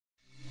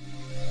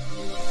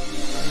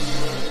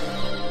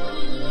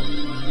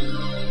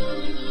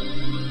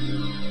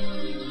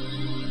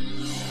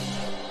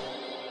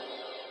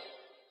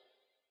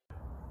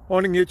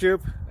Morning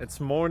YouTube,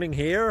 it's morning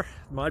here.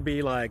 It might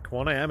be like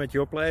 1 a.m. at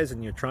your place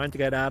and you're trying to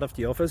get out of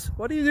the office.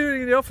 What are you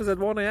doing in the office at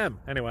 1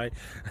 a.m? Anyway,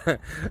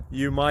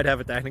 you might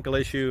have a technical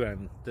issue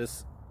and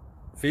this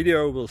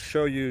video will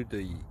show you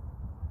the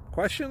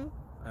question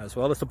as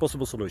well as the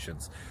possible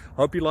solutions.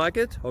 Hope you like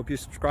it, hope you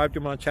subscribe to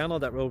my channel.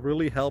 That will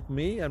really help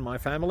me and my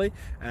family,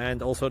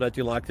 and also that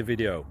you like the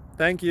video.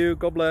 Thank you,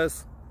 God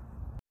bless.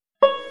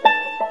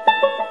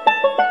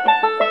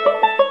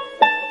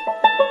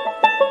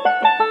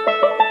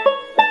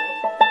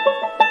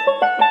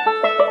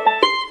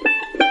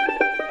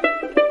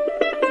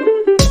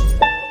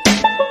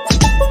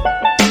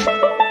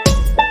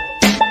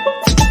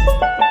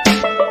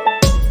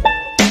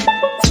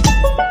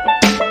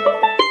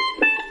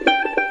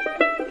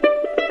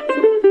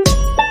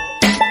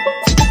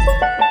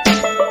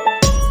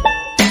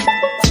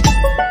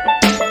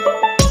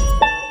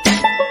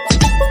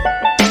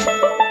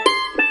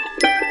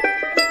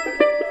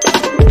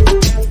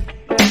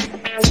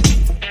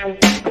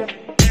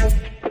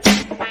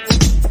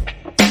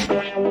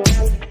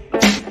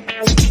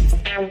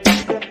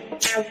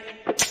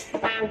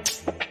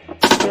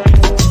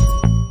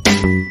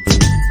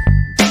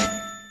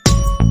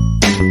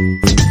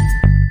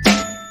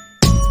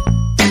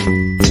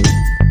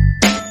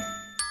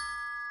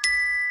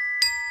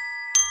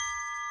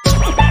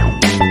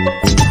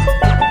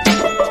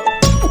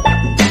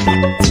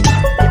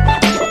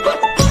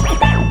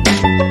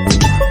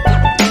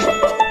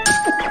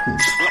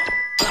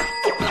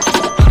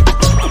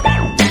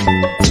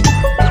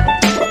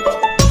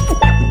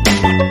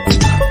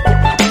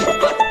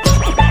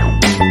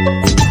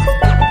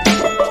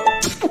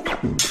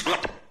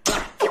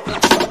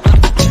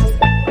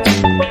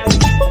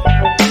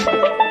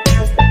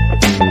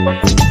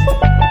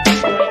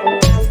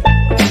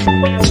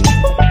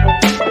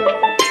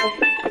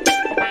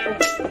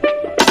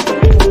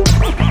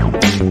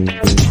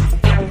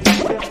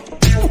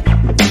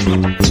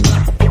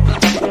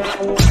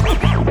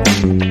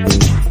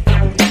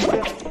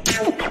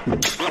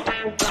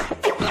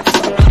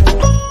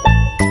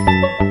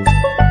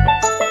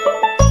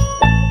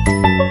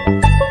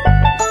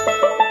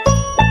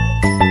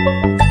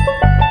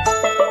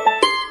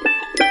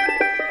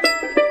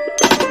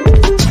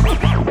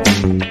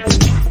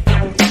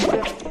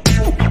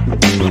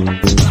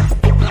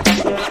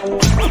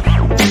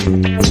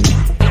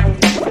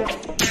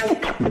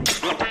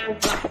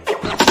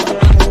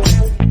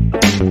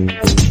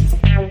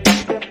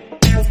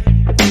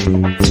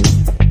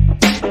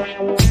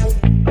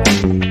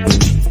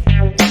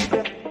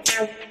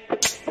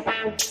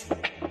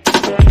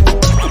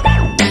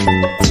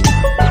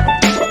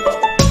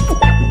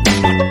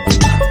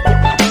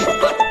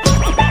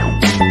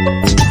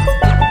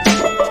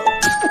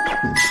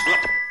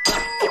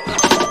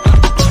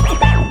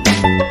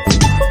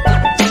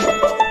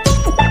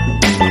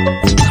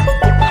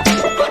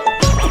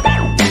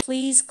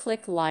 Please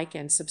click like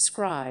and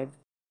subscribe.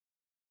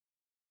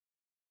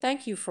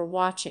 Thank you for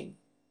watching.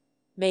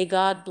 May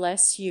God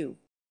bless you.